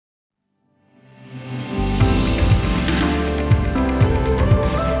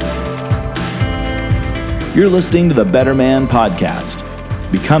You're listening to the Better Man Podcast,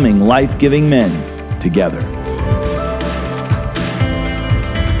 becoming life-giving men together.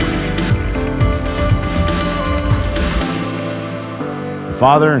 The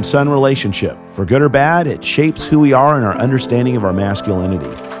father and son relationship, for good or bad, it shapes who we are and our understanding of our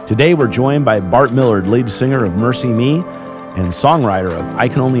masculinity. Today, we're joined by Bart Millard, lead singer of Mercy Me and songwriter of I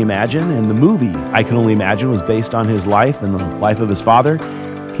Can Only Imagine. And the movie I Can Only Imagine was based on his life and the life of his father.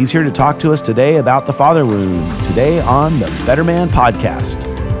 He's here to talk to us today about the father wound, today on the Better Man Podcast.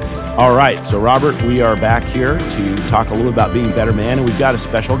 All right, so Robert, we are back here to talk a little about being better man, and we've got a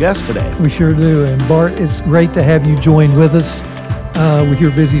special guest today. We sure do. And Bart, it's great to have you join with us with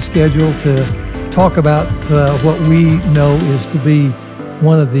your busy schedule to talk about what we know is to be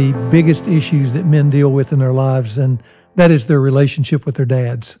one of the biggest issues that men deal with in their lives, and that is their relationship with their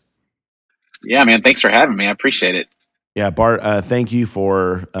dads. Yeah, man, thanks for having me. I appreciate it. Yeah, Bart, thank you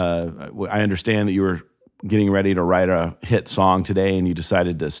for, I understand that you were getting ready to write a hit song today and you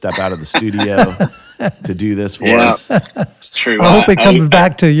decided to step out of the studio to do this for us. It's true. I hope it comes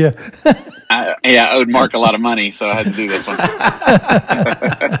back to you. I owed Mark a lot of money, so I had to do this one.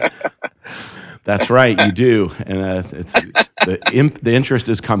 That's right, you do, and it's the interest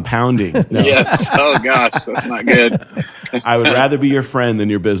is compounding. No. Yes. Oh gosh, that's not good. I would rather be your friend than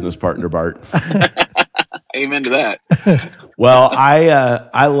your business partner, Bart. Amen to that. Well,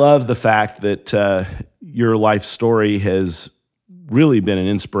 I love the fact that your life story has really been an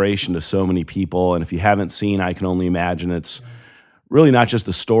inspiration to so many people. And if you haven't seen I Can Only Imagine, it's really not just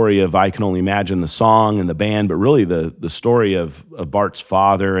the story of I Can Only Imagine, the song and the band, but really the story of Bart's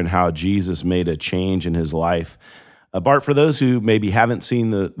father and how Jesus made a change in his life. Bart, for those who maybe haven't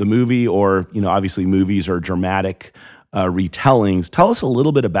seen the movie, or obviously movies are dramatic retellings, tell us a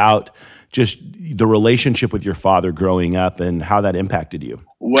little bit about just the relationship with your father growing up and how that impacted you.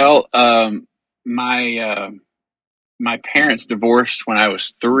 Well, my parents divorced when I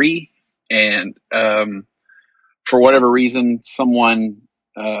was 3, and for whatever reason, someone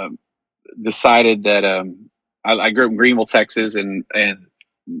decided that I grew up in Greenville, Texas, and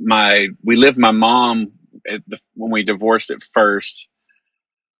we lived with my mom when we divorced at first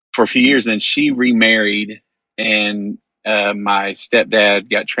for a few years. Then she remarried, and my stepdad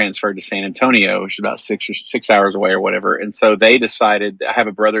got transferred to San Antonio, which is about 6 hours away or whatever. And so they decided, I have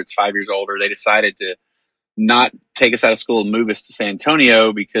a brother that's 5 years older. They decided to not take us out of school and move us to San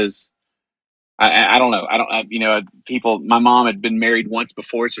Antonio because I don't know. People, my mom had been married once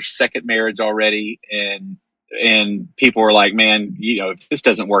before. It's her second marriage already. And people were like, man, if this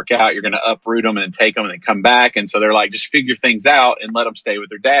doesn't work out, you're going to uproot them and then take them and then come back. And so they're like, just figure things out and let them stay with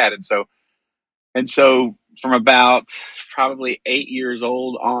their dad. And so from about probably 8 years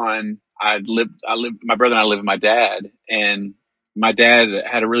old on, my brother and I lived with my dad, and my dad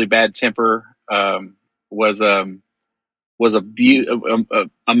had a really bad temper, was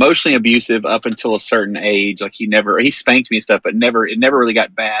emotionally abusive up until a certain age. Like he spanked me and stuff, but it never really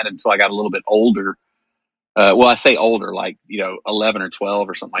got bad until I got a little bit older. Well, I say older, like, 11 or 12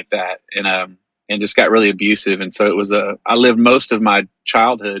 or something like that. And just got really abusive. And so it was I lived most of my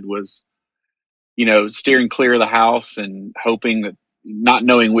childhood was, steering clear of the house and hoping that, not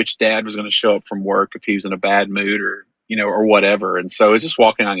knowing which dad was going to show up from work, if he was in a bad mood or whatever. And so it was just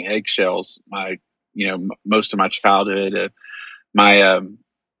walking on eggshells. Most of my childhood, my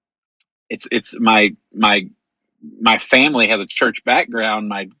family has a church background.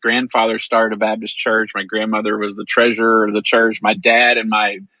 My grandfather started a Baptist church. My grandmother was the treasurer of the church. My dad and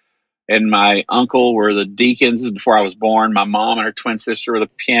my uncle were the deacons. This is before I was born. My mom and her twin sister were the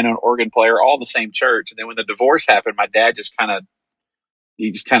piano and organ player, all the same church. And then when the divorce happened, my dad just kind of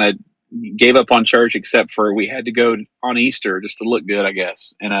gave up on church, except for we had to go on Easter just to look good, I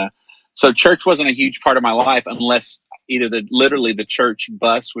guess. And so church wasn't a huge part of my life unless either literally the church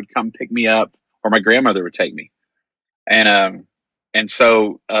bus would come pick me up or my grandmother would take me. And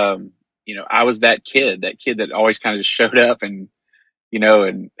so I was that kid that always kind of just showed up and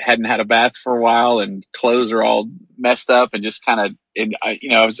hadn't had a bath for a while and clothes are all messed up and just kind of, I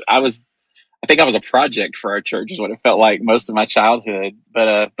think I was a project for our church is what it felt like most of my childhood,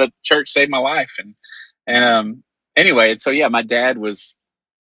 but church saved my life. And anyway, so yeah, my dad,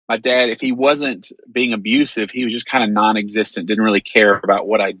 if he wasn't being abusive, he was just kind of non-existent, didn't really care about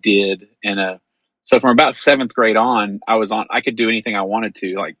what I did. And so from about 7th grade on, I could do anything I wanted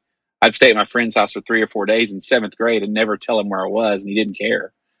to. Like I'd stay at my friend's house for 3 or 4 days in 7th grade and never tell him where I was, and he didn't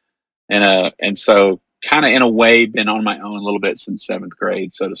care. And so kind of in a way been on my own a little bit since 7th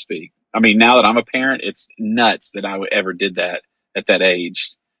grade, so to speak. I mean, now that I'm a parent, it's nuts that I ever did that at that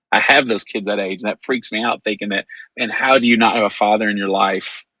age. I have those kids that age, and that freaks me out thinking that, and how do you not have a father in your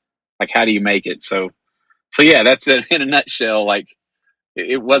life? Like, how do you make it? So So yeah, that's it in a nutshell. Like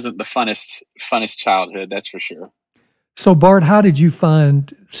it wasn't the funnest childhood, that's for sure. So, Bart, how did you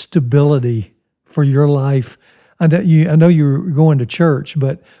find stability for your life? I know you were going to church,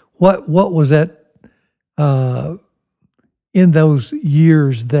 but what was that uh, in those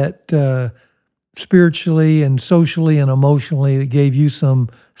years that spiritually and socially and emotionally that gave you some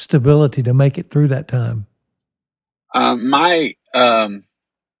stability to make it through that time? My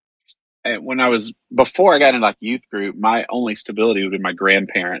when I was before I got into like youth group, my only stability would be my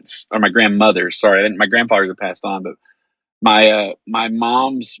grandparents or my grandmothers. Sorry, my grandfathers have passed on, but my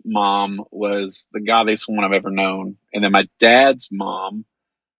mom's mom was the godliest one I've ever known, and then my dad's mom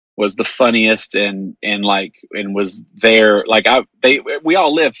was the funniest and was there like I they we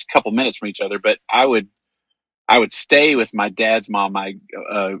all lived a couple minutes from each other, but I would stay with my dad's mom.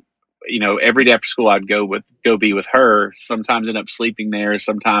 Uh, every day after school I'd go be with her. Sometimes end up sleeping there.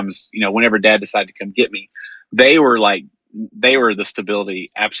 Sometimes whenever dad decided to come get me, they were like they were the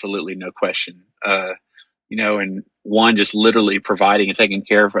stability, absolutely no question. And one just literally providing and taking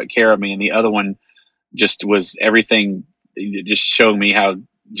care of me, and the other one just was everything, just showing me how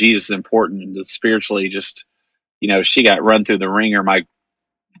Jesus is important and spiritually. Just she got run through the ringer. My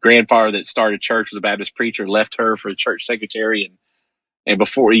grandfather that started church was a Baptist preacher, left her for the church secretary, and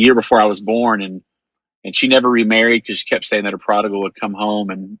before a year before I was born, and she never remarried because she kept saying that her prodigal would come home.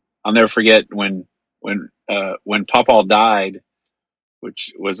 And I'll never forget when Papa died,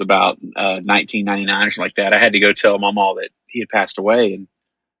 which was about 1999 or something like that. I had to go tell Mama that he had passed away, and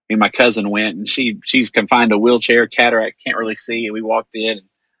me and my cousin went, and she's confined to a wheelchair, cataract, can't really see. And we walked in,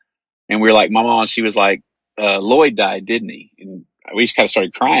 and we were like, Mama, and she was like, Lloyd died, didn't he? And we just kind of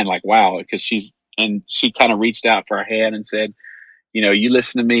started crying, like, wow, because she kind of reached out for her hand and said, you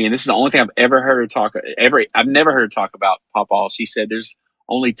listen to me. And this is the only thing I've ever heard her talk. I've never heard her talk about Papa. She said, there's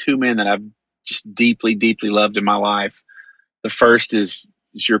only two men that I've just deeply, deeply loved in my life. The first is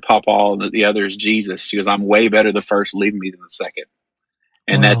your Papa, and the other is Jesus. She goes, I'm way better the first leaving me than the second.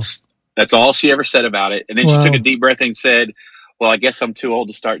 And Wow. that's all she ever said about it. And then she took a Wow. deep breath and said, well, I guess I'm too old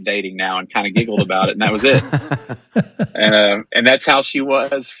to start dating now, and kind of giggled about it. And that was it. And that's how she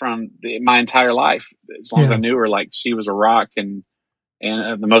was from my entire life. As long as I Yeah. knew her, like she was a rock and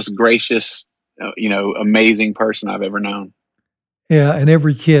the most gracious, amazing person I've ever known. Yeah. And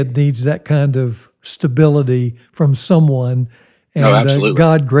every kid needs that kind of stability from someone. No, And absolutely.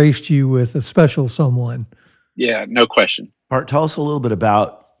 God graced you with a special someone. Yeah, no question. Bart, tell us a little bit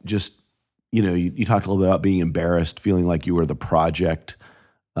about just, you talked a little bit about being embarrassed, feeling like you were the project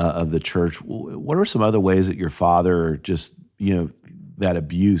of the church. What are some other ways that your father just, that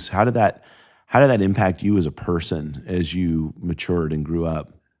abuse, how did that impact you as a person as you matured and grew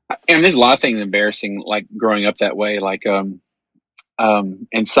up? And there's a lot of things embarrassing, like growing up that way, like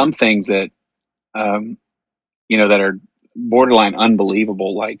and some things that um, that are borderline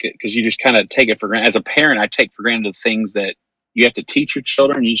unbelievable, like because you just kind of take it for granted. As a parent, I take for granted the things that you have to teach your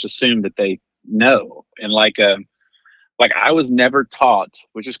children. You just assume that they know, and like I was never taught,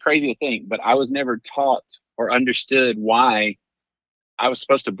 which is crazy to think, but I was never taught or understood why I was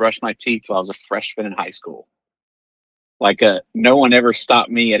supposed to brush my teeth while I was a freshman in high school. Like no one ever stopped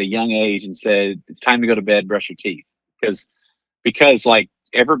me at a young age and said it's time to go to bed, brush your teeth, because like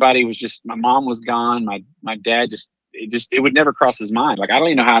everybody was just, my mom was gone, my dad it would never cross his mind. Like I don't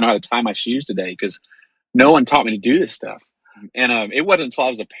even know how to tie my shoes today because no one taught me to do this stuff. And it wasn't until I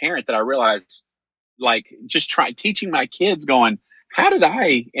was a parent that I realized, like, just try teaching my kids, going, how did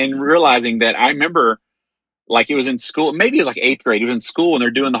I, and realizing that I remember, like, it was in school, maybe it was like eighth grade, it was in school and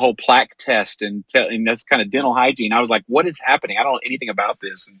they're doing the whole plaque test and that's kind of dental hygiene. I was like, what is happening? I don't know anything about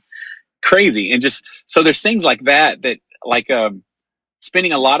this. And crazy. And just, so there's things like that like,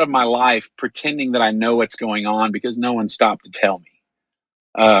 spending a lot of my life pretending that I know what's going on because no one stopped to tell me.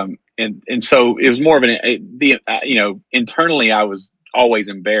 And so it was more of internally I was always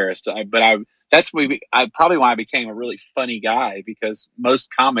embarrassed, but I probably why I became a really funny guy, because most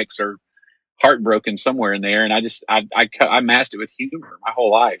comics are heartbroken somewhere in there. And I masked it with humor my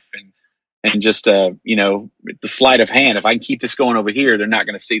whole life. And just, the sleight of hand, if I can keep this going over here, they're not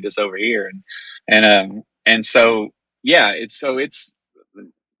going to see this over here. And so, yeah, it's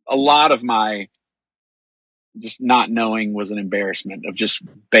a lot of my just not knowing was an embarrassment of just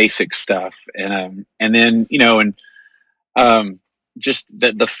basic stuff. And then, um, just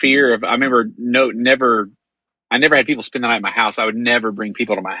the fear of, I remember, I never had people spend the night at my house. I would never bring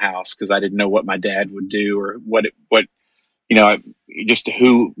people to my house because I didn't know what my dad would do, or you know, just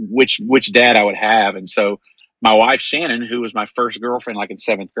which dad I would have. And so my wife, Shannon, who was my first girlfriend, like in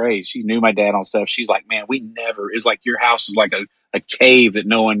seventh grade, she knew my dad on stuff. She's like, man, we never, it's like your house is like a cave that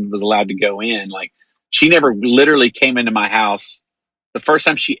no one was allowed to go in. Like, she never literally came into my house. The first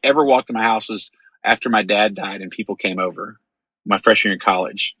time she ever walked in my house was after my dad died and people came over my freshman year in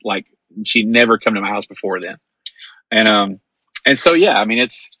college. Like, she never come to my house before then. And so, yeah, I mean,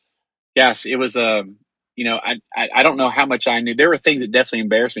 yes, it was, I don't know how much I knew. There were things that definitely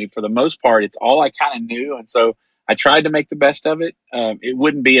embarrassed me. For the most part, it's all I kind of knew. And so I tried to make the best of it. It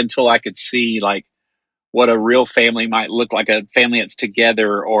wouldn't be until I could see like what a real family might look like, a family that's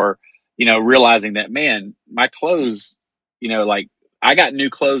together, or, realizing that, man, my clothes, like, I got new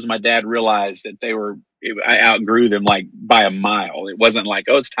clothes. My dad realized that I outgrew them like by a mile. It wasn't like,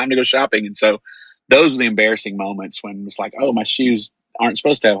 oh, it's time to go shopping. And so those were the embarrassing moments when it's like, oh, my shoes aren't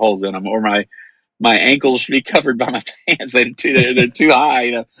supposed to have holes in them, or my ankles should be covered by my pants. They're too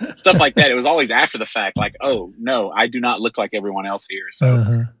high, stuff like that. It was always after the fact, like, oh no, I do not look like everyone else here.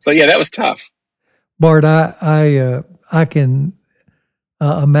 So yeah, that was tough. Bart, I can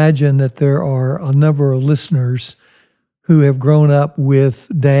imagine that there are a number of listeners who have grown up with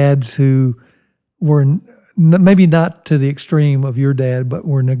dads who were maybe not to the extreme of your dad, but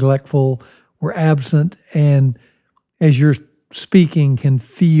were neglectful, were absent, and as you're speaking, can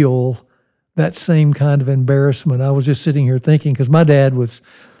feel that same kind of embarrassment. I was just sitting here thinking, because my dad was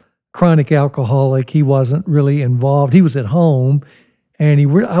chronic alcoholic. He wasn't really involved. He was at home, and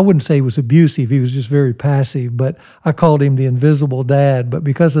I wouldn't say he was abusive. He was just very passive, but I called him the invisible dad. But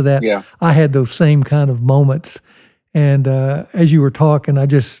because of that, Yeah. I had those same kind of moments. And as you were talking,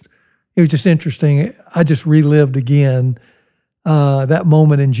 it was just interesting. I just relived again that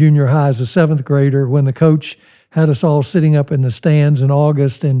moment in junior high as a seventh grader when the coach had us all sitting up in the stands in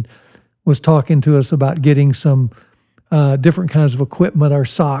August and was talking to us about getting some different kinds of equipment, our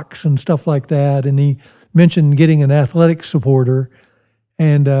socks and stuff like that. And he mentioned getting an athletic supporter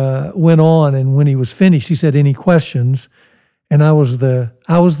and went on. And when he was finished, he said, "Any questions?" And I was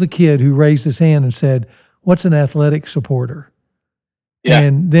the kid who raised his hand and said, "What's an athletic supporter?" Yeah.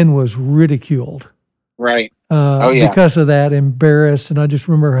 And then was ridiculed. Right. Yeah. Because of that, embarrassed. And I just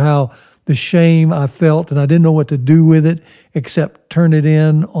remember how the shame I felt, and I didn't know what to do with it except turn it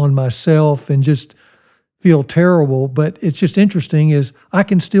in on myself and just feel terrible. But it's just interesting is I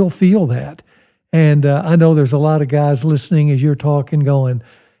can still feel that. And I know there's a lot of guys listening as you're talking going,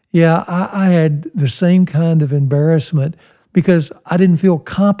 yeah, I had the same kind of embarrassment because I didn't feel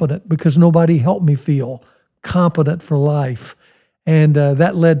competent because nobody helped me feel competent for life. And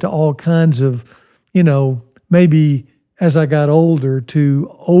that led to all kinds of, maybe as I got older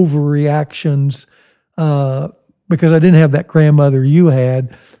to overreactions because I didn't have that grandmother you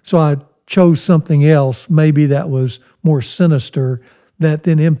had. So I chose something else, maybe that was more sinister, that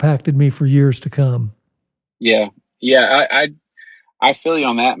then impacted me for years to come. Yeah. Yeah. I feel you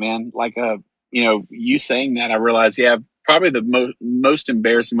on that, man. Like, you saying that, I realized, yeah, probably the most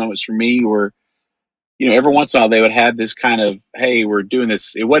embarrassing moments for me were, every once in a while they would have this kind of, hey, we're doing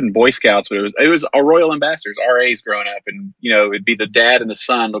this. It wasn't Boy Scouts, but it was a Royal Ambassadors, RAs growing up. And, it'd be the dad and the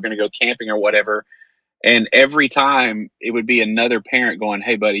son, they're going to go camping or whatever. And every time it would be another parent going,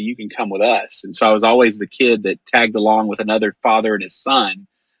 hey, buddy, you can come with us. And so I was always the kid that tagged along with another father and his son.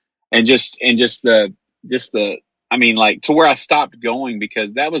 And just the, I mean, like, to where I stopped going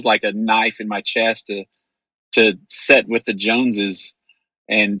because that was like a knife in my chest to set with the Joneses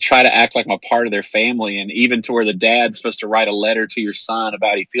and try to act like I'm a part of their family. And even to where the dad's supposed to write a letter to your son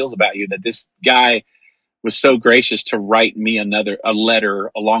about how he feels about you, that this guy was so gracious to write me a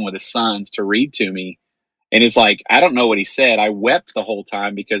letter along with his sons to read to me. And it's like, I don't know what he said. I wept the whole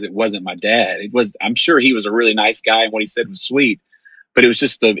time because it wasn't my dad. I'm sure he was a really nice guy and what he said was sweet, but it was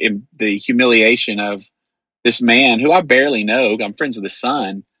just the humiliation of this man who I barely know, I'm friends with his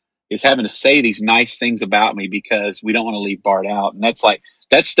son, is having to say these nice things about me because we don't want to leave Bart out. And that's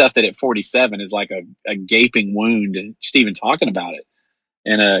stuff that at 47 is like a gaping wound, and just even talking about it.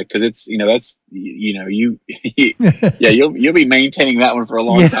 And cause it's, that's, yeah, you'll be maintaining that one for a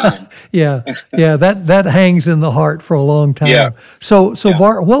long time. Yeah. That hangs in the heart for a long time. Yeah. So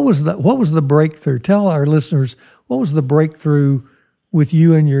Bart, what was the breakthrough? Tell our listeners, what was the breakthrough with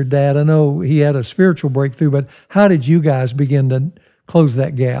you and your dad? I know he had a spiritual breakthrough, but how did you guys begin to close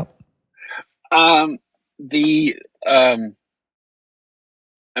that gap? I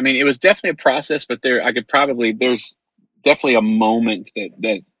mean, it was definitely a process, but there's definitely a moment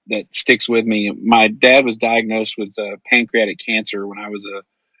that sticks with me. My dad was diagnosed with pancreatic cancer when I was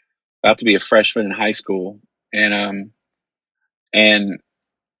about to be a freshman in high school. And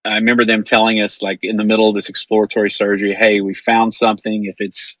I remember them telling us, like, in the middle of this exploratory surgery, hey, we found something. If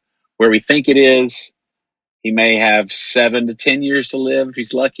it's where we think it is, He may have 7 to 10 years to live if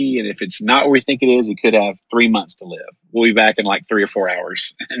he's lucky. And if it's not where we think it is, he could have 3 months to live. We'll be back in like 3 or 4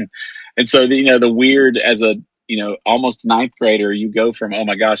 hours. And so, the weird, as a, almost ninth grader, you go from, oh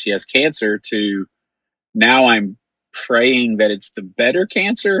my gosh, he has cancer, to now I'm praying that it's the better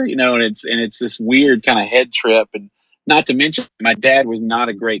cancer, and it's this weird kind of head trip. And not to mention, my dad was not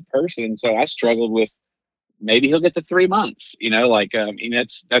a great person. So I struggled with, maybe he'll get the 3 months,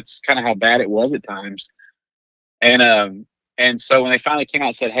 that's kind of how bad it was at times. And so when they finally came out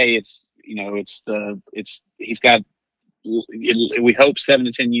and said, hey, he's got, we hope 7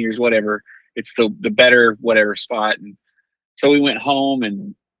 to 10 years, whatever, it's the better, whatever spot. And so we went home,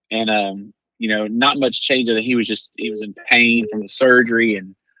 and not much change. He was in pain from the surgery.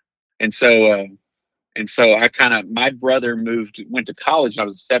 And so my brother went to college, and I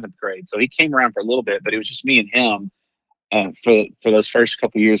was in seventh grade. So he came around for a little bit, but it was just me and him, for those first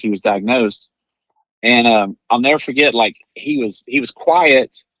couple of years he was diagnosed. And I'll never forget, like, he was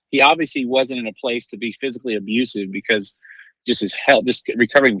quiet. He obviously wasn't in a place to be physically abusive, because just his health, just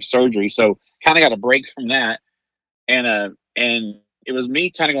recovering from surgery. So kind of got a break from that. And it was me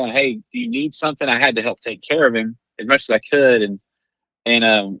kind of going, hey, do you need something? I had to help take care of him as much as I could.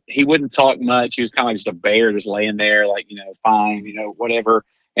 And he wouldn't talk much. He was kind of like just a bear, just laying there, like, fine, whatever.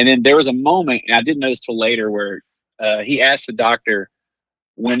 And then there was a moment, and I didn't notice till later, where he asked the doctor,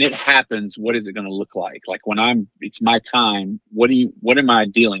 when it happens, what is it going to look like? Like, when it's my time, what am I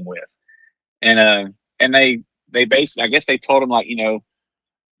dealing with? And they basically, I guess they told him, like, it'll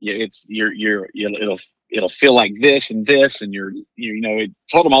feel like this and this, and it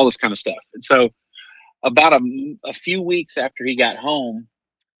told him all this kind of stuff. And so about a few weeks after he got home,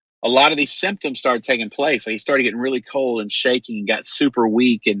 a lot of these symptoms started taking place. Like, he started getting really cold and shaking, and got super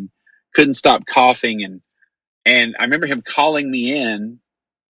weak, and couldn't stop coughing. And I remember him calling me in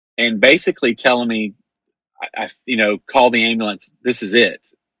and basically telling me, call the ambulance. This is it.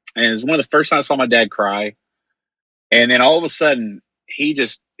 And it was one of the first times I saw my dad cry. And then all of a sudden,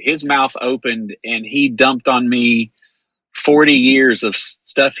 his mouth opened, and he dumped on me 40 years of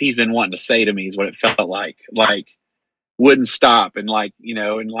stuff he's been wanting to say to me, is what it felt like. Like, wouldn't stop. And I've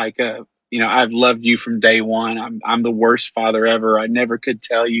loved you from day one. I'm the worst father ever. I never could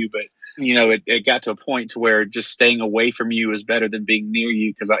tell you, but it got to a point to where just staying away from you is better than being near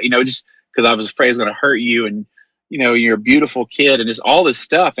you. Just because I was afraid it was going to hurt you. And, you're a beautiful kid, and just all this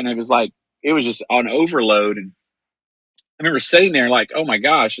stuff. And it was just on overload. And I remember sitting there like, oh my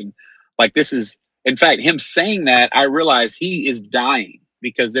gosh. And like, this is, in fact, him saying that, I realized he is dying,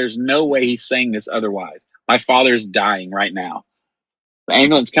 because there's no way he's saying this otherwise. My father's dying right now. The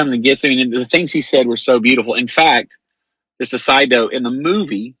ambulance comes and gets him. And the things he said were so beautiful. In fact, just a side note, in the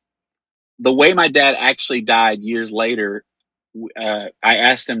movie, the way my dad actually died years later, I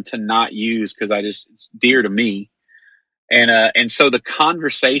asked him to not use, because it's dear to me. And so the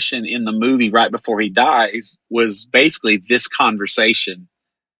conversation in the movie right before he dies was basically this conversation.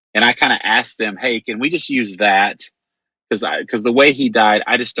 And I kind of asked them, hey, can we just use that? Because the way he died,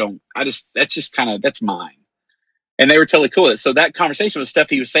 that's mine. And they were totally cool with it. So that conversation was stuff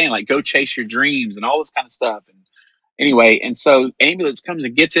he was saying, like, go chase your dreams and all this kind of stuff. And anyway, and so ambulance comes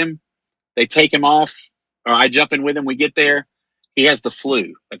and gets him. They take him off, or I jump in with him. We get there. He has the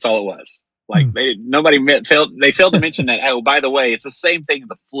flu. That's all it was. Like, they failed to mention that, oh, by the way, it's the same thing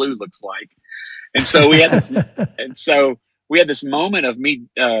the flu looks like. And so we had this moment of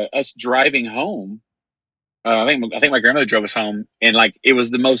us driving home. I think my grandmother drove us home, and like, it was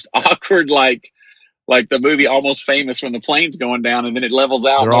the most awkward, like the movie Almost Famous, when the plane's going down and then it levels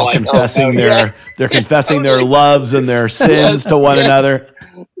out. They're all like, confessing oh, no, they're confessing their loves and their sins to one another.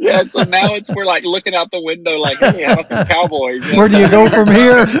 Yeah, so now we're like looking out the window, like, hey, how about the Cowboys? Where do you go from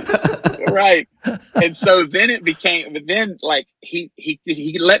here? Right. And so then like,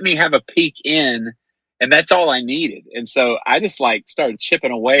 he let me have a peek in, and that's all I needed. And so I just like started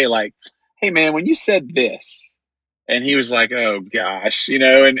chipping away, like, hey man, when you said this, and he was like, oh gosh,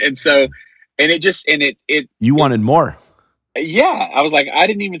 and so, and it you wanted more. Yeah. I was like, I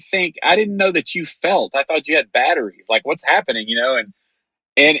didn't know that you felt. I thought you had batteries. Like, what's happening,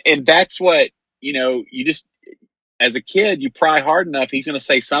 and that's what, you just, as a kid, you pry hard enough, he's going to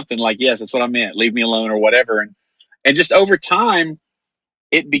say something like, yes, that's what I meant, leave me alone, or whatever. And just over time,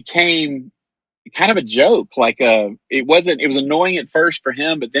 it became kind of a joke. Like, it was annoying at first for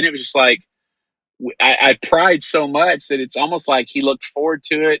him, but then it was just like, I pried so much that it's almost like he looked forward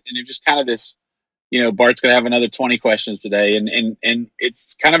to it. And it was just kind of this, Bart's going to have another 20 questions today. And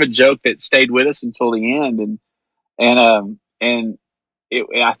it's kind of a joke that stayed with us until the end. And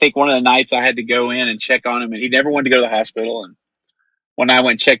I think one of the nights I had to go in and check on him, and he never wanted to go to the hospital. when I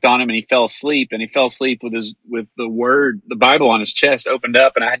went and checked on him, and he fell asleep, with the Bible on his chest opened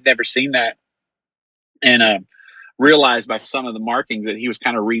up, and I had never seen that, and realized by some of the markings that he was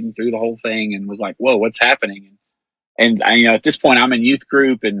kind of reading through the whole thing, and was like, "Whoa, what's happening?" And I, at this point, I'm in youth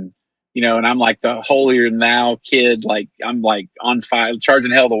group, and and I'm like the holier than thou kid, like I'm like on fire,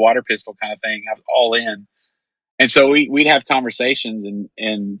 charging hell with a water pistol kind of thing. I was all in, and so we'd have conversations, and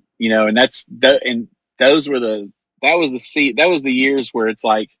and those were the that was the years where it's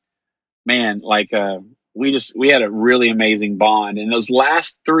like, man, like we had a really amazing bond. In those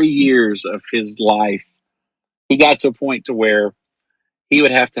last 3 years of his life, he got to a point to where he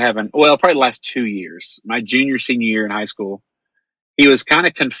would have to have probably the last 2 years, my junior senior year in high school, he was kind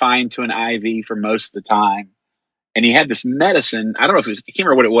of confined to an IV for most of the time. And he had this medicine. I don't know if it was, I can't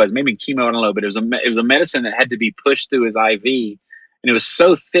remember what it was, maybe chemo, I don't know, but it was a medicine that had to be pushed through his IV. And it was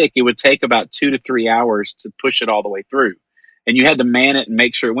so thick, it would take about 2 to 3 hours to push it all the way through. And you had to man it and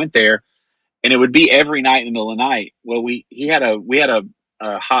make sure it went there. And it would be every night in the middle of the night. Well, we had a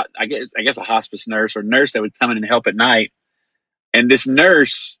hot, I guess a hospice nurse or nurse that would come in and help at night. And this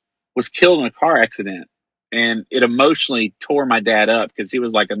nurse was killed in a car accident. And it emotionally tore my dad up because he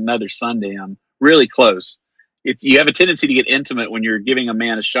was like another son to him, really close. You have a tendency to get intimate when you're giving a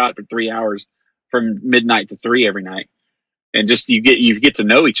man a shot for 3 hours from midnight to 3 every night. And just you get to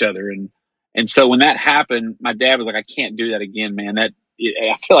know each other. And so when that happened, my dad was like, I can't do that again, man. I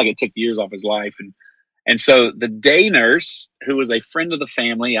feel like it took years off his life. And so the day nurse, who was a friend of the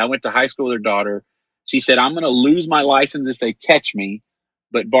family, I went to high school with her daughter. She said, I'm going to lose my license if they catch me.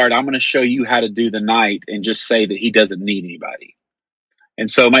 But Bart, I'm going to show you how to do the night and just say that he doesn't need anybody. And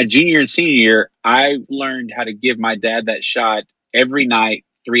so my junior and senior year, I learned how to give my dad that shot every night,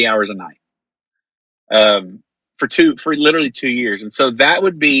 3 hours a night, for literally 2 years. And so that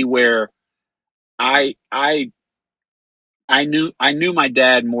would be where I knew my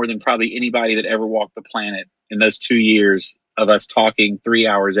dad more than probably anybody that ever walked the planet in those 2 years of us talking 3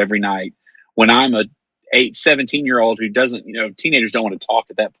 hours every night. When I'm a 17-year-old who doesn't, teenagers don't want to talk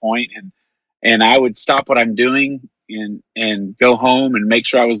at that point, and I would stop what I'm doing and go home and make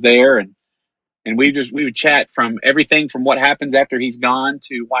sure I was there, and we would chat from everything from what happens after he's gone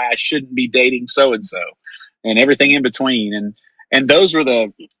to why I shouldn't be dating so and so, and everything in between. And those were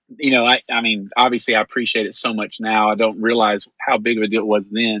I mean, obviously I appreciate it so much now. I don't realize how big of a deal it was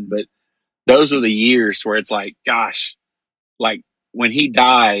then, but those were the years where it's like, gosh, like when he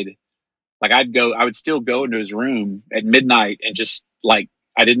died, like I would still go into his room at midnight and just like,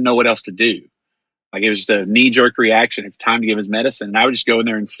 I didn't know what else to do. Like it was just a knee jerk reaction. It's time to give his medicine. And I would just go in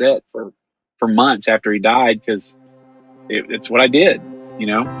there and sit for months after he died because it's what I did,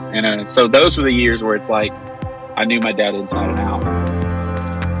 And so those were the years where it's like I knew my dad inside and out.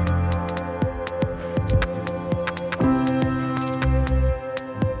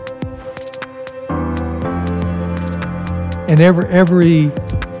 And every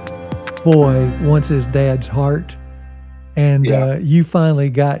boy wants his dad's heart, and you finally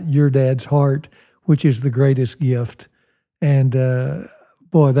got your dad's heart, which is the greatest gift. And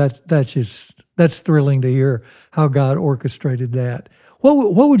boy, that's thrilling to hear how God orchestrated that.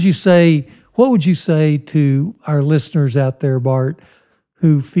 What would you say? What would you say to our listeners out there, Bart,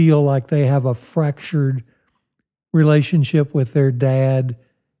 who feel like they have a fractured relationship with their dad?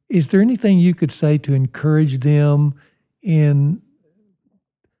 Is there anything you could say to encourage them in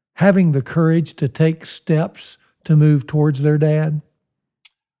having the courage to take steps to move towards their dad?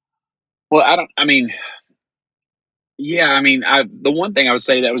 Well, the one thing I would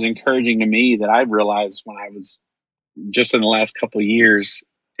say that was encouraging to me that I realized when I was just in the last couple of years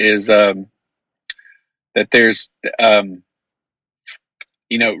is that there's, no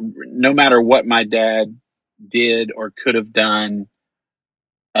matter what my dad did or could have done,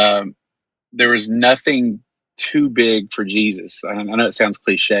 there was nothing too big for Jesus. I know it sounds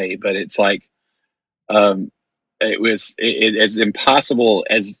cliche, but it's like, as impossible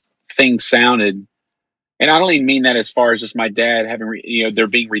as things sounded. And I don't even mean that as far as just my dad having, there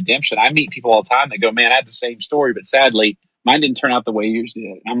being redemption. I meet people all the time that go, man, I had the same story, but sadly, mine didn't turn out the way yours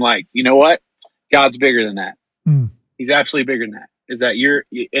did. I'm like, you know what? God's bigger than that. He's absolutely bigger than that. Is that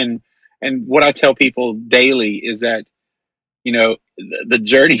and what I tell people daily is that, the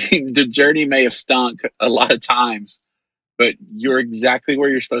journey may have stunk a lot of times, but you're exactly where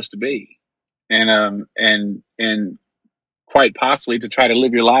you're supposed to be. And quite possibly to try to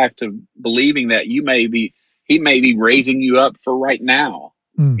live your life to believing that he may be raising you up for right now.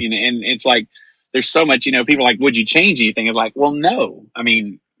 And it's like, there's so much, people are like, would you change anything? It's like, well, no. I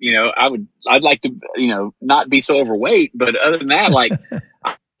mean, I'd like to, not be so overweight, but other than that, like,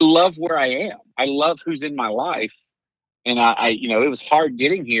 I love where I am. I love who's in my life. And it was hard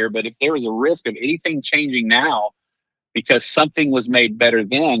getting here, but if there was a risk of anything changing now because something was made better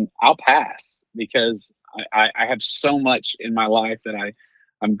then, I'll pass, because I have so much in my life that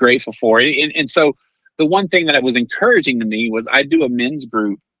I'm grateful for. And so the one thing that was encouraging to me was I do a men's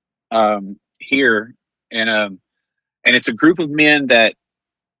group here, and it's a group of men that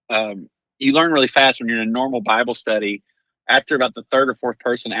you learn really fast when you're in a normal Bible study. After about the third or fourth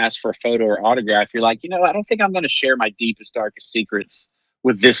person asks for a photo or autograph, you're like, I don't think I'm going to share my deepest, darkest secrets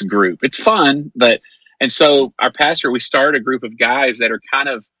with this group. It's fun, and so our pastor, we started a group of guys that are kind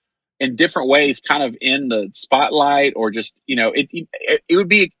of in different ways, kind of in the spotlight, or just, it would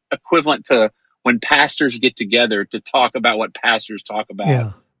be equivalent to when pastors get together to talk about what pastors talk about,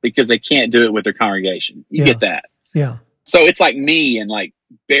 Yeah. because they can't do it with their congregation. You Yeah. get that? Yeah. So it's like me and like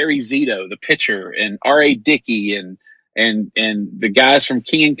Barry Zito, the pitcher, and R.A. Dickey, and the guys from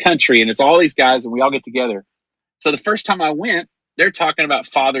King and Country, and it's all these guys, and we all get together. So the first time I went, they're talking about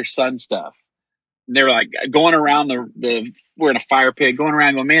father-son stuff. And they were like going around we're in a fire pit, going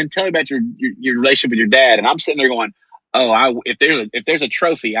around going, man, tell me about your relationship with your dad. And I'm sitting there going, oh, if there's a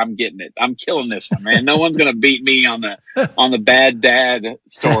trophy, I'm getting it. I'm killing this one, man. No one's gonna beat me on the bad dad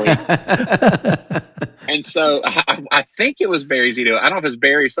story. And so I think it was Barry Zito. I don't know if it's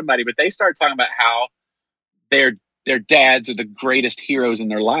Barry or somebody, but they started talking about how their dads are the greatest heroes in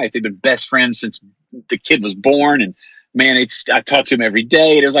their life. They've been best friends since the kid was born, and man, I talk to him every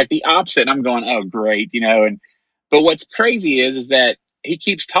day. And it was like the opposite. And I'm going, oh, great, but what's crazy is that he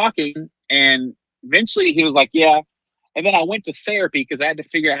keeps talking, and eventually he was like, yeah. And then I went to therapy because I had to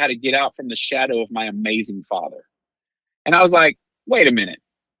figure out how to get out from the shadow of my amazing father. And I was like, wait a minute,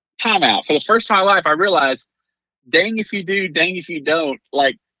 time out. For the first time in my life, I realized, dang if you do, dang if you don't.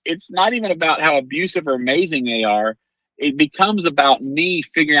 Like, it's not even about how abusive or amazing they are. It becomes about me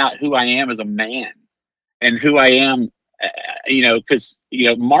figuring out who I am as a man, and who I am, because,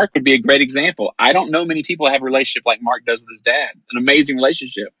 Mark would be a great example. I don't know many people that have a relationship like Mark does with his dad, an amazing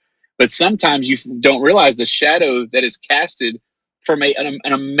relationship. But sometimes you don't realize the shadow that is casted from an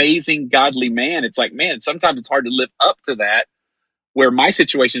amazing godly man. It's like, man, sometimes it's hard to live up to that, where my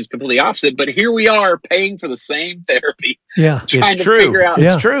situation is completely opposite, but here we are paying for the same therapy. Yeah. It's true.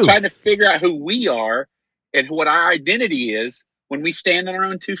 It's true. Trying to figure out who we are and what our identity is when we stand on our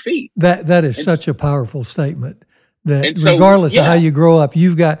own 2 feet. That is such a powerful statement. That regardless of how you grow up,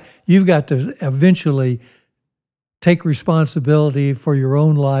 you've got to eventually take responsibility for your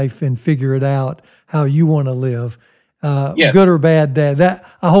own life and figure it out how you want to live, good or bad dad.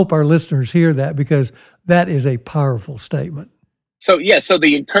 That, I hope our listeners hear that, because that is a powerful statement. So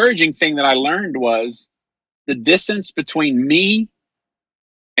the encouraging thing that I learned was the distance between me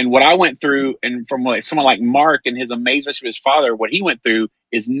and what I went through, and from what someone like Mark and his amazing relationship with his father, what he went through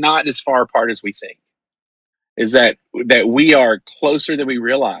is not as far apart as we think. Is that we are closer than we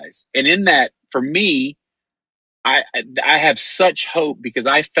realize. And in that, for me, I have such hope, because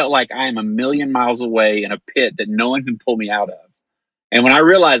I felt like I am a million miles away in a pit that no one can pull me out of. And when I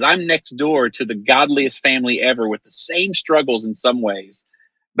realize I'm next door to the godliest family ever, with the same struggles in some ways,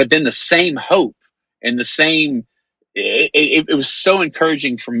 but then the same hope and the same, it was so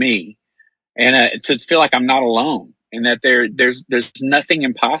encouraging for me, and to feel like I'm not alone, and that there's nothing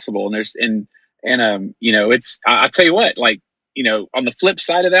impossible, it's, I'll tell you what, like, on the flip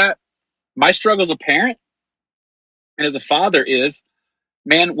side of that, my struggle as a parent and as a father is,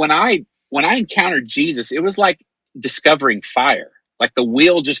 man, when I encountered Jesus, it was like discovering fire. Like the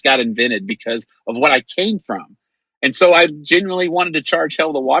wheel just got invented because of what I came from. And so I genuinely wanted to charge hell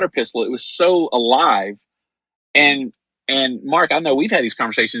with a water pistol. It was so alive. And Mark, I know we've had these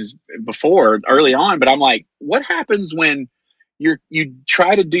conversations before early on, but I'm like, what happens when you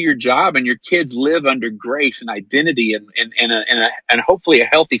try to do your job and your kids live under grace and identity and hopefully a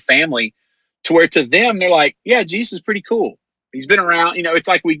healthy family, to where to them they're like, yeah, Jesus is pretty cool. He's been around. It's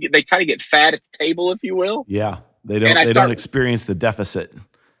like they kind of get fat at the table, if you will. Yeah, they don't experience the deficit.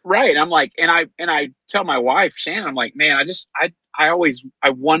 Right. I'm like, and I tell my wife Shannon, I'm like, man, I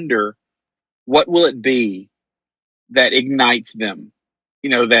wonder what will it be that ignites them.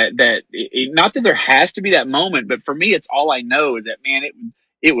 Not that there has to be that moment, but for me, it's all I know is that, man,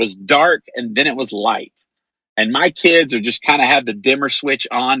 it was dark and then it was light. And my kids are just kind of have the dimmer switch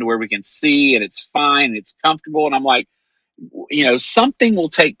on to where we can see, and it's fine and it's comfortable. And I'm like, something will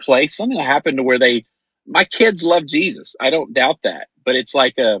take place. Something will happen to where my kids love Jesus. I don't doubt that. But it's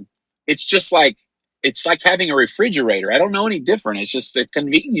like it's like having a refrigerator. I don't know any different. It's just the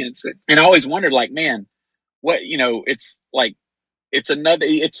convenience. And I always wondered, like, man, what, it's like,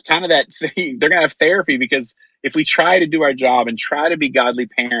 it's kind of that thing. They're going to have therapy, because if we try to do our job and try to be godly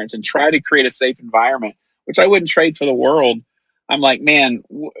parents and try to create a safe environment, which I wouldn't trade for the world. I'm like, man,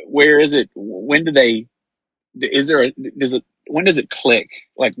 where is it? When do they? Is there a? Does it? When does it click?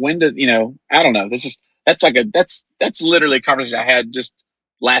 Like when did I don't know. That's literally a conversation I had just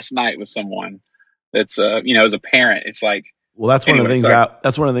last night with someone. That's as a parent, it's like Well, that's one of the anyway. things Sorry.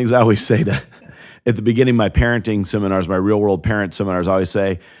 that's one of the things I always say to at the beginning of my parenting seminars, my real world parent seminars. I always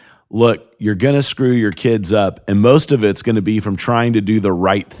say, look, you're going to screw your kids up, and most of it's going to be from trying to do the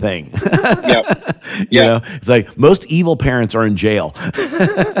right thing. Yep. You know, it's like most evil parents are in jail.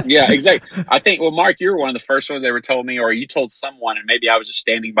 Yeah, exactly. I think, well, Mark, you were one of the first ones that ever told me, or you told someone, and maybe I was just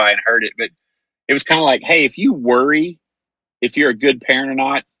standing by and heard it, but it was kind of like, hey, if you worry if you're a good parent or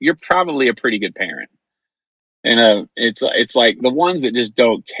not, you're probably a pretty good parent. And it's like the ones that just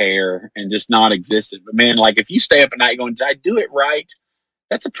don't care and just non-existent. But man, like if you stay up at night going, "Did I do it right?"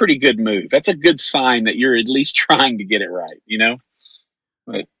 That's a pretty good move. That's a good sign that you're at least trying to get it right.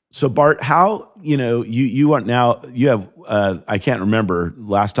 But So Bart, how you are now? You have I can't remember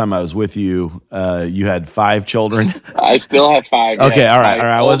last time I was with you. You had 5 children. I still have 5. Okay, Yes, all right. my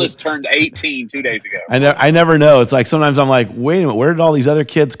I wasn't. oldest turned 18 2 days ago. I never know. It's like sometimes I'm like, wait a minute, where did all these other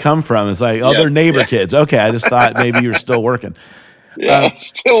kids come from? It's like, oh, they're Yes, neighbor yeah, kids. Okay, I just thought maybe you were still working. yeah,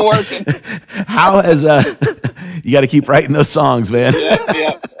 still working. How has you got to keep writing those songs, man? Yeah,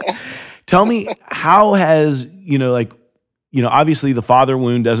 yeah. Tell me, how has obviously the father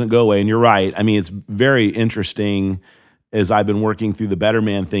wound doesn't go away, and you're right. I mean, it's very interesting as I've been working through the Better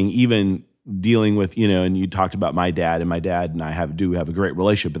Man thing, even dealing with, and you talked about my dad, and my dad and I do have a great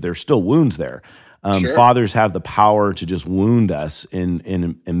relationship, but there's still wounds there. Sure. Fathers have the power to just wound us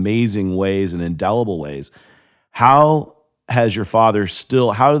in amazing ways and indelible ways. How has your father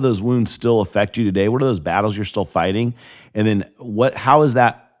how do those wounds still affect you today? What are those battles you're still fighting? And then how is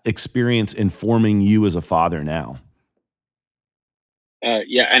that experience informing you as a father now?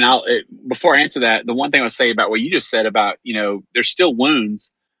 Yeah, and before I answer that, the one thing I'll say about what you just said about there's still wounds.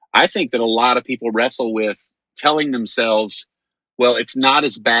 I think that a lot of people wrestle with telling themselves, well, it's not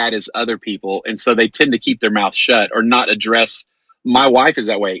as bad as other people, and so they tend to keep their mouth shut or not address. My wife is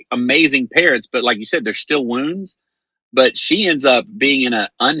that way. Amazing parents, but like you said, there's still wounds. But she ends up being in an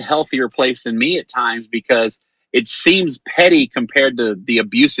unhealthier place than me at times because it seems petty compared to the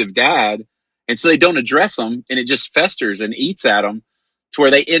abusive dad, and so they don't address them, and it just festers and eats at them to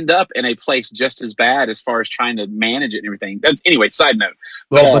where they end up in a place just as bad as far as trying to manage it and everything. That's anyway. Side note.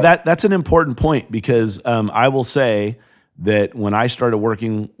 Well, but that's an important point because I will say that when I started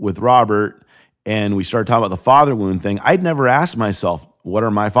working with Robert and we started talking about the father wound thing, I'd never asked myself, what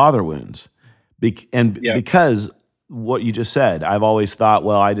are my father wounds? Because what you just said, I've always thought,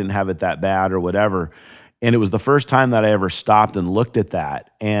 well, I didn't have it that bad or whatever. And it was the first time that I ever stopped and looked at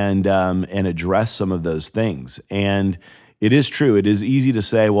that and addressed some of those things. And it is true. It is easy to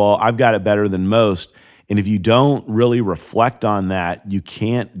say, well, I've got it better than most. And if you don't really reflect on that, you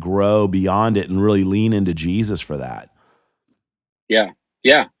can't grow beyond it and really lean into Jesus for that. Yeah,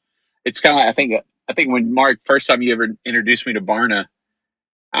 yeah. It's kind of like I think when Mark first time you ever introduced me to Barna,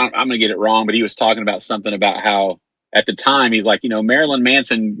 I'm going to get it wrong, but he was talking about something about how at the time he's like, Marilyn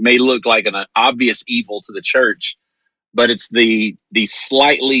Manson may look like an obvious evil to the church, but it's the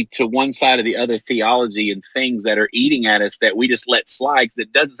slightly to one side or the other theology and things that are eating at us that we just let slide because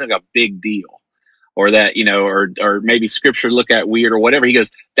it doesn't seem like a big deal, or that or maybe scripture look at weird or whatever. He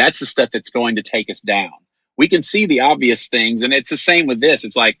goes, that's the stuff that's going to take us down. We can see the obvious things, and it's the same with this.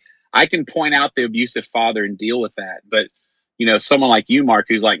 It's like I can point out the abusive father and deal with that, but someone like you, Mark,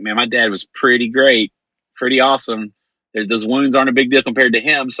 who's like, man, my dad was pretty great, pretty awesome. Those wounds aren't a big deal compared to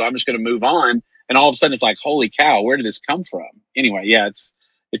him, so I'm just going to move on. And all of a sudden, it's like, holy cow, where did this come from? Anyway, yeah,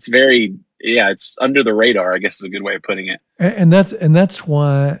 it's very it's under the radar, I guess is a good way of putting it. And that's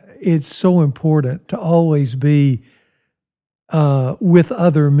why it's so important to always be with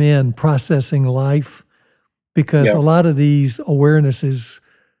other men processing life, because Yeah. a lot of these awarenesses,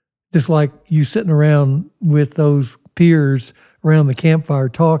 just like you sitting around with those peers around the campfire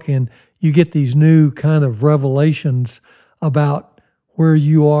talking, you get these new kind of revelations about where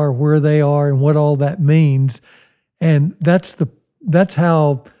you are, where they are, and what all that means. And that's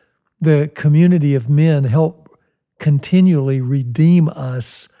how the community of men help continually redeem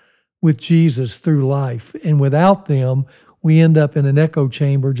us with Jesus through life. And without them, we end up in an echo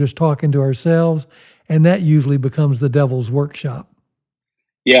chamber just talking to ourselves, and that usually becomes the devil's workshop.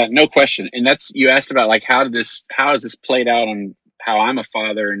 Yeah, no question. And that's, you asked about like how has this played out on how I'm a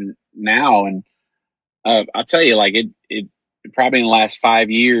father and now, and I'll tell you, like it probably in the last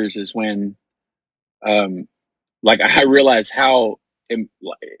 5 years is when like I realized how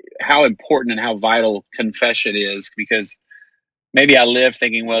important and how vital confession is, because maybe I live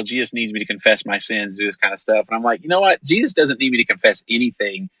thinking, well, Jesus needs me to confess my sins, do this kind of stuff. And I'm like, you know what? Jesus doesn't need me to confess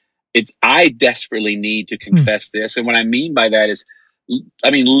anything. I desperately need to Hmm. confess this. And what I mean by that is,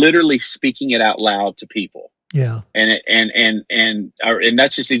 I mean, literally speaking it out loud to people. Yeah. And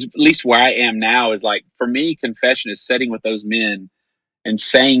that's just at least where I am now is like, for me, confession is sitting with those men and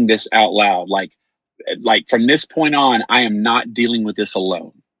saying this out loud. Like from this point on, I am not dealing with this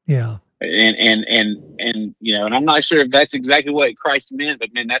alone. Yeah. And you know, and I'm not sure if that's exactly what Christ meant,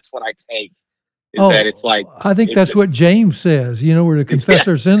 but man, that's what I take. Is that it's like, I think that's what James says. You know, we're to confess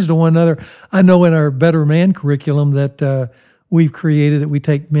our sins to one another. I know in our Better Man curriculum that we've created that we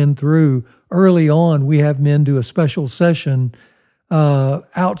take men through early on, we have men do a special session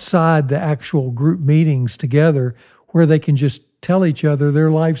outside the actual group meetings together where they can just tell each other their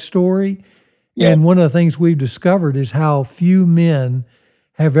life story. Yeah. And one of the things we've discovered is how few men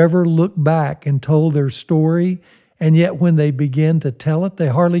have ever looked back and told their story. And yet when they begin to tell it, they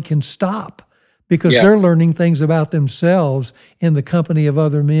hardly can stop because they're learning things about themselves in the company of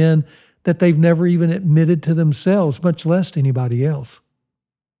other men that they've never even admitted to themselves, much less to anybody else.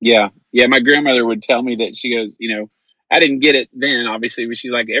 Yeah. My grandmother would tell me that she goes, you know, I didn't get it then, obviously, but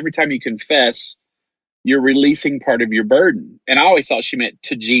she's like, every time you confess, you're releasing part of your burden. And I always thought she meant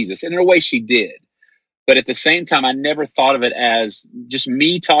to Jesus. And in a way she did. But at the same time, I never thought of it as just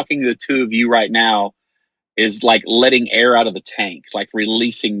me talking to the two of you right now is like letting air out of the tank, like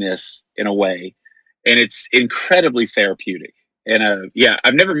releasing this in a way. And it's incredibly therapeutic. And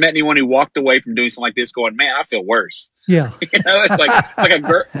I've never met anyone who walked away from doing something like this going, man, I feel worse. Yeah. You know, it's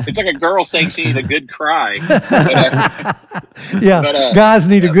like a girl saying she needs a good cry. Guys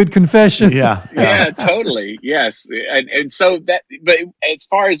need a good confession. Yeah, totally. Yes. And so but as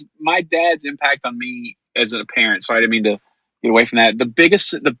far as my dad's impact on me as a parent, sorry, I didn't mean to get away from that. The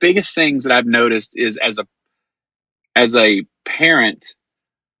biggest things that I've noticed is as a parent,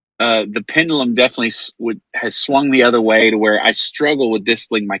 the pendulum definitely has swung the other way to where I struggle with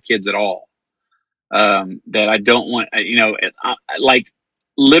disciplining my kids at all. That I don't want, you know, like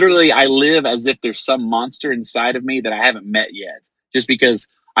literally I live as if there's some monster inside of me that I haven't met yet, just because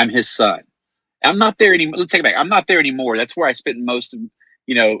I'm his son. I'm not there anymore. Let's take it back. I'm not there anymore. That's where I spent most of,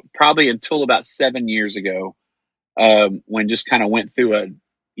 you know, probably until about 7 years ago, when just kind of went through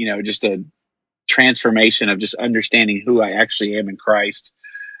just a transformation of just understanding who I actually am in Christ.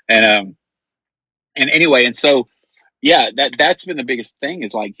 And anyway, and so, yeah, that's been the biggest thing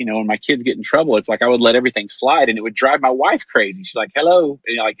is like, you know, when my kids get in trouble, it's like I would let everything slide and it would drive my wife crazy. She's like, hello,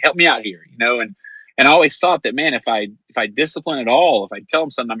 and like, help me out here, you know, and I always thought that, man, if I discipline at all, if I tell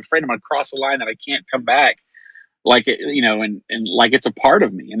them something, I'm afraid I'm going to cross the line that I can't come back, like it, you know, and like it's a part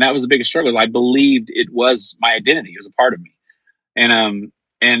of me. And that was the biggest struggle. I believed it was my identity. It was a part of me.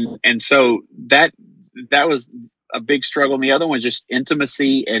 And so that was a big struggle. And the other one was just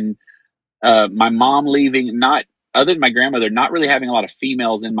intimacy and my mom leaving, not other than my grandmother, not really having a lot of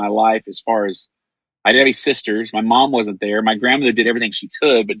females in my life as far as I didn't have any sisters. My mom wasn't there. My grandmother did everything she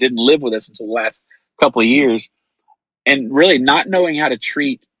could, but didn't live with us until the last couple of years. And really not knowing how to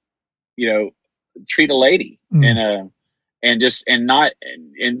treat a lady and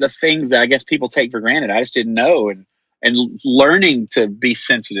the things that I guess people take for granted. I just didn't know. And learning to be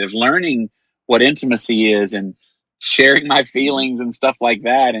sensitive, learning what intimacy is and sharing my feelings and stuff like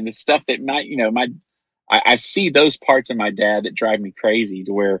that. And the stuff that I see those parts of my dad that drive me crazy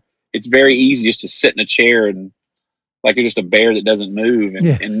to where it's very easy just to sit in a chair and like you're just a bear that doesn't move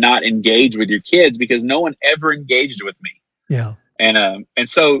and not engage with your kids because no one ever engaged with me. Yeah. And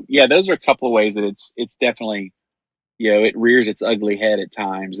so, yeah, those are a couple of ways that it's definitely, you know, it rears its ugly head at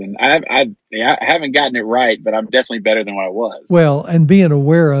times. And I haven't gotten it right, but I'm definitely better than what I was. Well, and being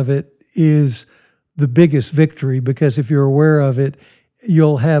aware of it is the biggest victory because if you're aware of it,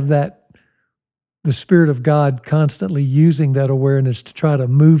 you'll have the Spirit of God constantly using that awareness to try to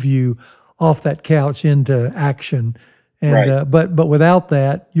move you off that couch into action. And right. But without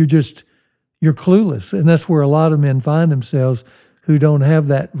that, you're clueless. And that's where a lot of men find themselves who don't have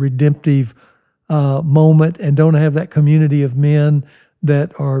that redemptive moment and don't have that community of men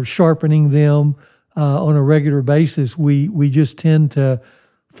that are sharpening them on a regular basis. We just tend to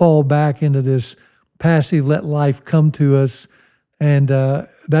fall back into this passive, let life come to us, and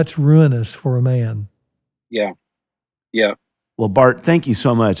that's ruinous for a man. Yeah. Well, Bart, thank you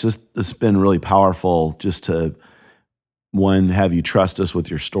so much. This has been really powerful just to, one, have you trust us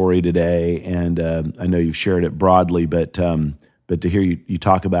with your story today. And I know you've shared it broadly, but to hear you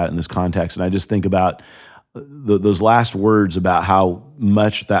talk about it in this context. And I just think about those last words about how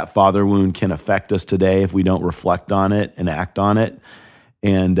much that father wound can affect us today if we don't reflect on it and act on it.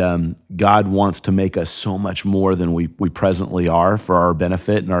 And God wants to make us so much more than we presently are for our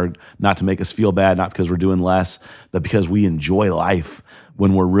benefit, and not to make us feel bad, not because we're doing less, but because we enjoy life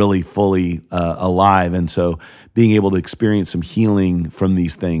when we're really fully alive. And so being able to experience some healing from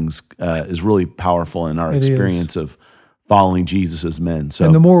these things is really powerful in our experience of following Jesus as men. So,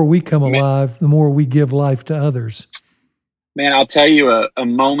 and the more we come alive, the more we give life to others. Man, I'll tell you a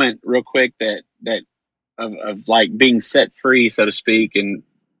moment real quick that of like being set free, so to speak, and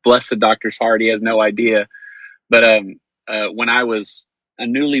bless the doctor's heart, he has no idea. But when I was a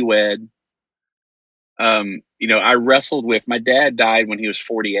newlywed, I wrestled with, my dad died when he was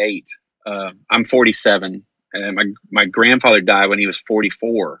 48. I'm 47, and my grandfather died when he was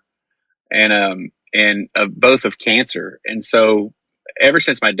 44, and both of cancer. And so ever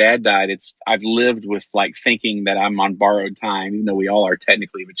since my dad died, I've lived with like thinking that I'm on borrowed time, even though we all are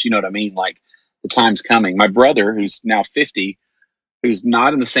technically, but you know what I mean? Like the time's coming. My brother, who's now 50, who's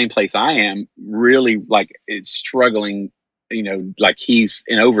not in the same place I am, really like is struggling, like he's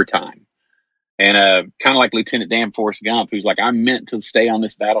in overtime. And kind of like Lieutenant Dan Forrest Gump, who's like, I'm meant to stay on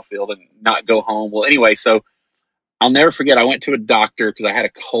this battlefield and not go home. Well, anyway, so I'll never forget, I went to a doctor because I had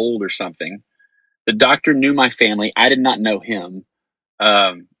a cold or something. The doctor knew my family. I did not know him.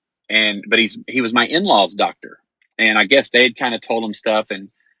 But he was my in-laws doctor. And I guess they had kind of told him stuff. And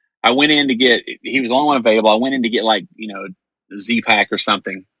I went in to he was the only one available. I went in to get like, a Z-Pack or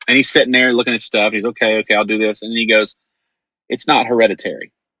something. And he's sitting there looking at stuff. He's okay, I'll do this. And then he goes, it's not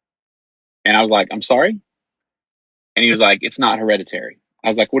hereditary. And I was like, I'm sorry? And he was like, it's not hereditary. I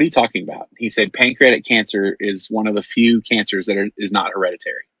was like, what are you talking about? He said, pancreatic cancer is one of the few cancers that is not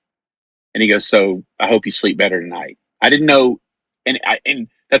hereditary. And he goes, so I hope you sleep better tonight. I didn't know. And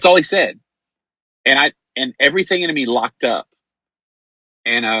that's all he said. And everything in me locked up.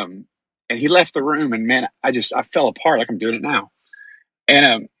 And he left the room, and man, I fell apart like I'm doing it now.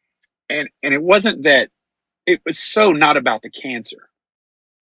 And it wasn't that, it was so not about the cancer,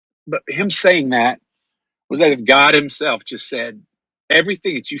 but him saying that was that if God himself just said,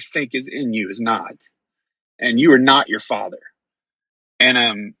 everything that you think is in you is not, and you are not your father. And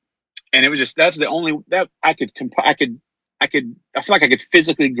it was just, that's the only that I feel like I could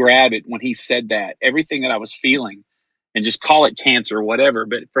physically grab it when he said that, everything that I was feeling, and just call it cancer or whatever.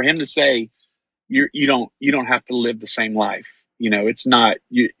 But for him to say, you don't have to live the same life. It's not,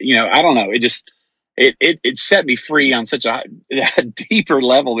 I don't know. It just, it set me free on such a deeper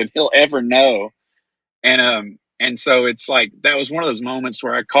level than he'll ever know. And so it's like, that was one of those moments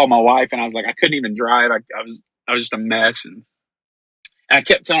where I called my wife and I was like, I couldn't even drive. I was just a mess. And I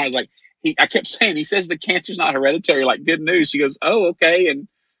kept telling her, I was like, I kept saying, he says the cancer's not hereditary, like, good news. She goes, oh, okay. And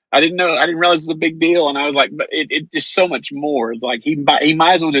I didn't realize it's a big deal. And I was like, but it just so much more. Like he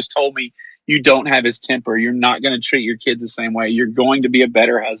might as well just told me, you don't have his temper. You're not going to treat your kids the same way. You're going to be a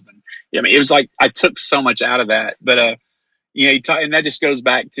better husband. I mean, it was like, I took so much out of that, but, and that just goes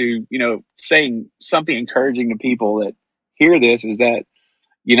back to, saying something encouraging to people that hear this, is that,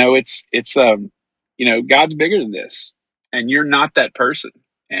 it's God's bigger than this, and you're not that person.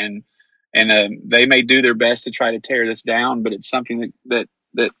 And they may do their best to try to tear this down, but it's something that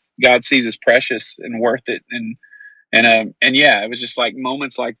God sees as precious and worth it. And yeah, it was just like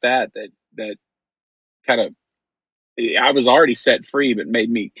moments like that kind of, I was already set free, but made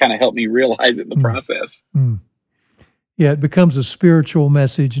me kind of help me realize it in the process. Yeah, it becomes a spiritual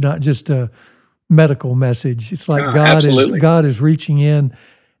message, not just a medical message. It's like God is reaching in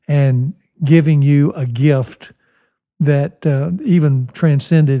and giving you a gift that even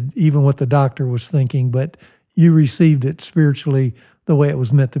transcended even what the doctor was thinking, but you received it spiritually the way it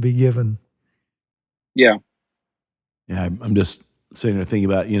was meant to be given. Yeah. Yeah, I'm just sitting there thinking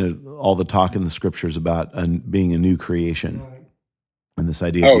about, all the talk in the scriptures about being a new creation. And this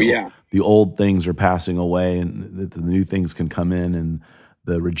idea the old things are passing away and that the new things can come in, and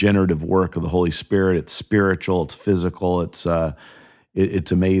the regenerative work of the Holy Spirit. It's spiritual, it's physical, it's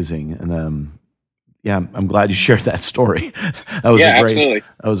amazing. And I'm glad you shared that story. Absolutely.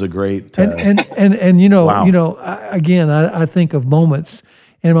 That was a great. Wow. I think of moments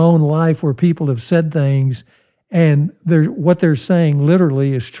in my own life where people have said things, and what they're saying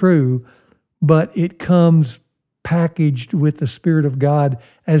literally is true, but it comes packaged with the Spirit of God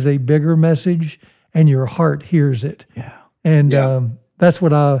as a bigger message, and your heart hears it. Yeah. And that's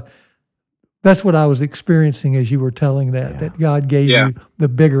what I was experiencing as you were telling that God gave you the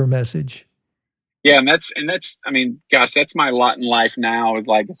bigger message. Yeah, and that's I mean, gosh, that's my lot in life now, is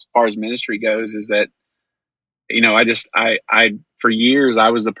like, as far as ministry goes, is that, I for years I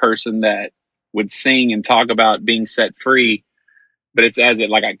was the person that would sing and talk about being set free, but it's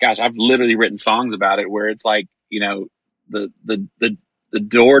I've literally written songs about it, where it's like, the the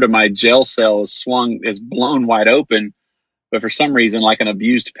door to my jail cell is blown wide open, but for some reason, like an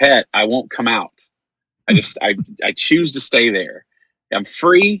abused pet, I won't come out. I choose to stay there. I'm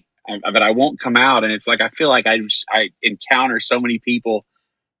free, but I won't come out. And it's like, I feel like I encounter so many people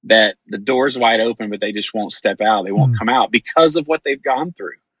that the door's wide open, but they just won't step out. They won't come out because of what they've gone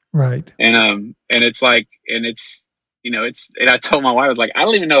through. Right. And it's like, and I told my wife, I was like, I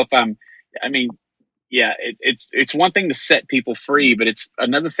don't even know if it's one thing to set people free, but it's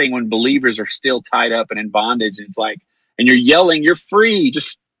another thing when believers are still tied up and in bondage. And it's like, and you're yelling, you're free,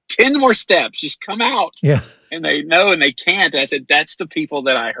 just 10 more steps, just come out. Yeah. And they know, and they can't. And I said, that's the people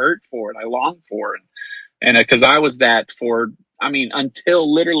that I hurt for and I long for. And because I was that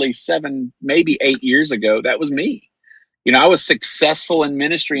until literally 7, maybe 8 years ago, that was me. I was successful in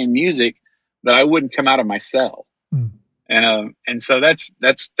ministry and music, but I wouldn't come out of my cell. And so that's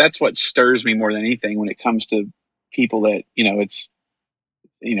what stirs me more than anything when it comes to people that,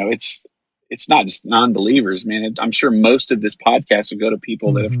 it's not just non-believers, man. I'm sure most of this podcast would go to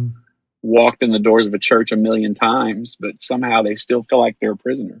people that have walked in the doors of a church 1,000,000 times, but somehow they still feel like they're a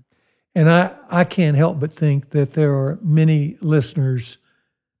prisoner. And I can't help but think that there are many listeners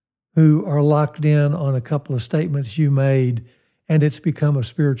who are locked in on a couple of statements you made, and it's become a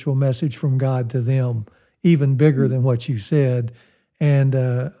spiritual message from God to them, even bigger than what you said. And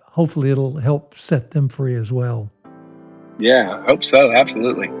hopefully it'll help set them free as well. Yeah, I hope so.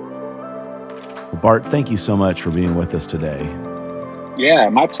 Absolutely. Bart, thank you so much for being with us today. Yeah,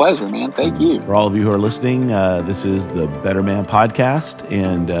 my pleasure, man. Thank you. For all of you who are listening, this is the Better Man Podcast.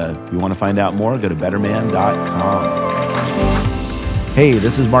 And if you want to find out more, go to betterman.com. Hey,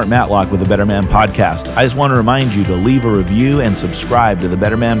 this is Mark Matlock with the Better Man Podcast. I just want to remind you to leave a review and subscribe to the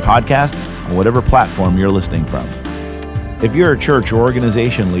Better Man Podcast on whatever platform you're listening from. If you're a church or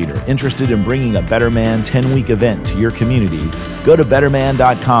organization leader interested in bringing a Better Man 10-week event to your community, go to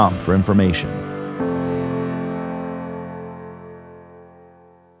betterman.com for information.